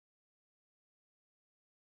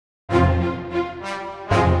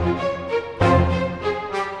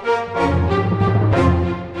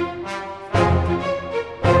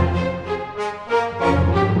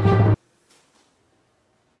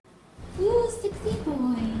sexy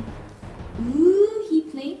boy. Ooh, he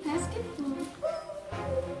played basketball.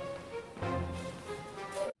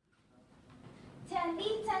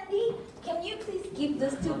 Thandie, can you please give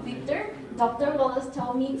this to Victor? Dr. Wallace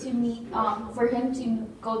told me to meet, for him to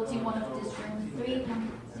go to one of this room 310.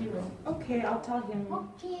 Okay, I'll tell him.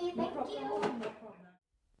 Okay, thank you. No problem.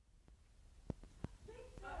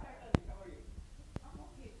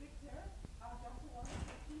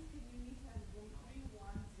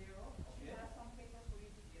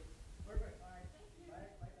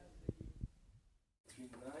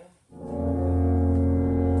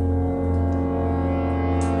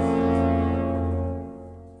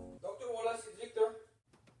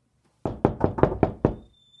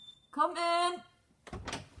 Come in.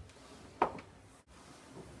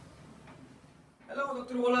 Hello,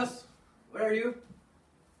 Dr. Wallace. Where are you?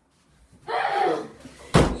 You're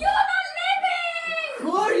not leaving!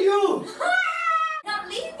 Who are you? Not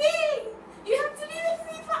leaving! You have to be with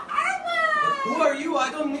me forever! Who are you? I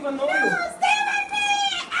don't even know you. No, stay with me!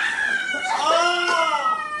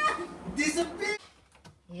 Ah! Disappear!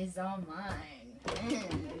 He's all mine.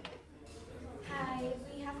 Hi,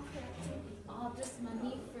 we have collected all this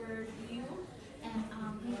money for you, and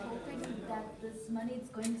we hoping that this money is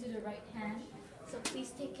going to the right hand. So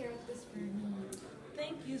please take care of this for me.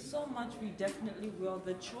 Thank you so much. We definitely will.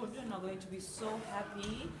 The children are going to be so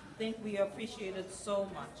happy. Think we appreciate it so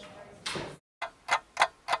much.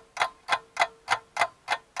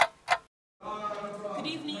 Good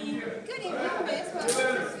evening. Good evening, miss. Welcome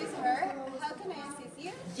to Swiss Her. How can I assist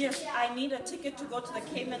you? Yes, I need a ticket to go to the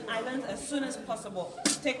Cayman Islands as soon as possible.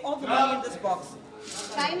 Take all the money in this box.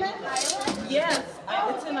 Cayman Island? Yes,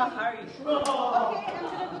 it's in a hurry. Okay, I'm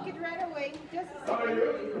going to book it right away. Just a second.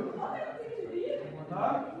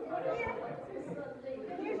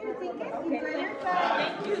 Here's your ticket. Enjoy your time.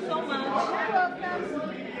 Thank you so much. You're welcome.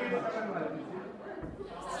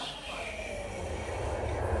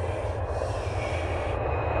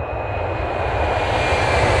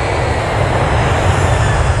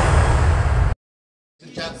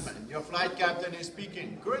 Gentlemen, your flight captain is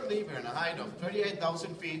speaking. Currently, we're in a height of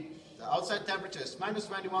 38,000 feet. The outside temperature is minus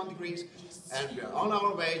 21 degrees, and we are on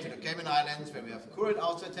our way to the Cayman Islands, where we have a current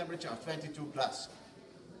outside temperature of 22 plus.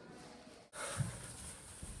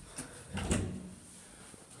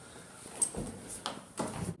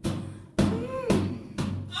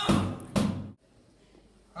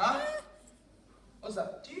 Huh? What's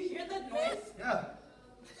that? Do you hear that noise? Yeah.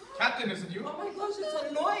 Captain, is it you? Oh my gosh,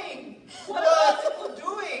 it's annoying. What are people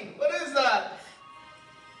doing? What is that?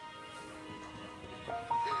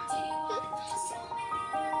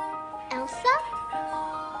 Elsa?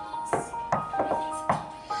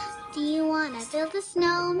 Do you want to build a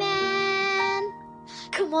snowman?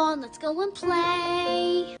 Come on, let's go and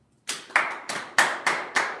play.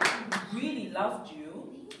 Really loved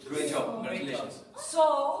you. Great job. Congratulations.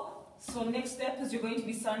 So next step is you're going to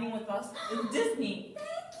be signing with us in Disney. Thank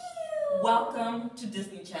you! Welcome to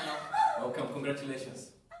Disney Channel. Welcome.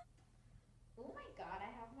 Congratulations. Oh my god,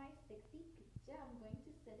 I have my sexy picture. I'm going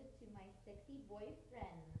to send it to my sexy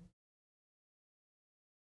boyfriend.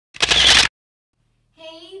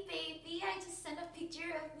 Hey baby, I just sent a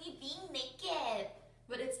picture of me being naked.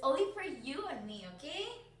 But it's only for you and me, okay?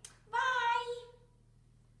 Bye!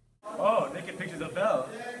 Oh, naked pictures of Belle.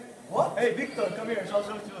 What? Hey, Victor, come here. I'll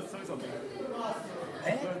show you something.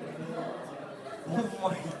 Eh? Oh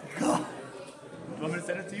my god. You want me to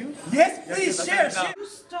send it to you? Yes, please, I'll share, send it share. You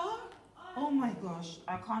stop? Oh my gosh,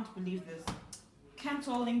 I can't believe this.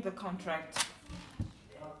 Canceling the contract.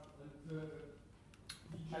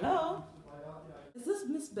 Hello? Is this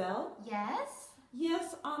Miss Bell? Yes?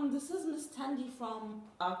 Yes, this is Miss Thandie from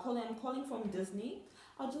I'm calling from Disney.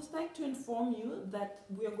 I'd just like to inform you that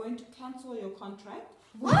we are going to cancel your contract.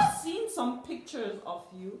 What? We've seen some pictures of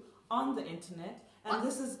you on the internet, and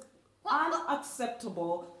this is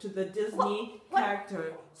unacceptable to the Disney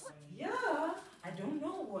character. Yeah, I don't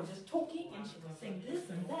know. We're just talking, and she was saying this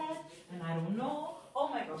and that, and I don't know. Oh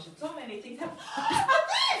my gosh, so many things have.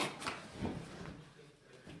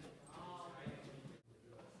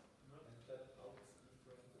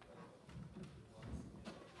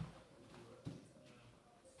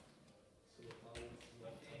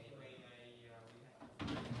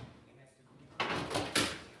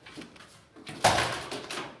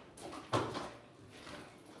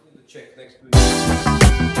 Check next week.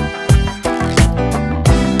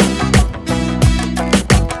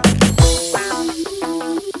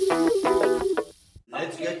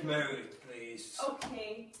 Let's get married, please.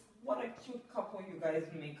 Okay, what a cute couple you guys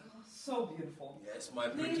make. So beautiful. Yes, my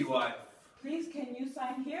pretty wife. Please, can you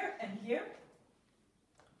sign here and here?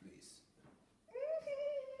 Please.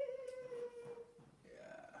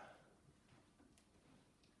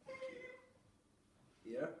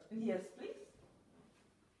 here. Yes, please.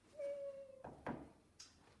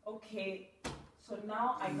 Okay, so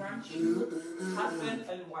now I grant you husband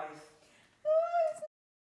and wife.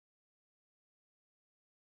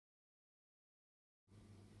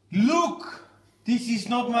 Look! This is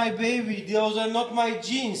not my baby. Those are not my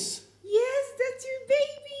jeans. Yes, that's your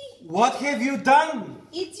baby. What have you done?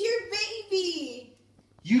 It's your baby.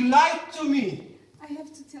 You lied to me. I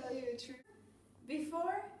have to tell you the truth.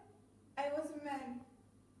 Before, I was a man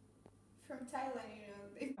from Thailand, you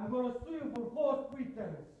know. I'm gonna sue you for false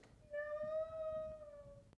pretense.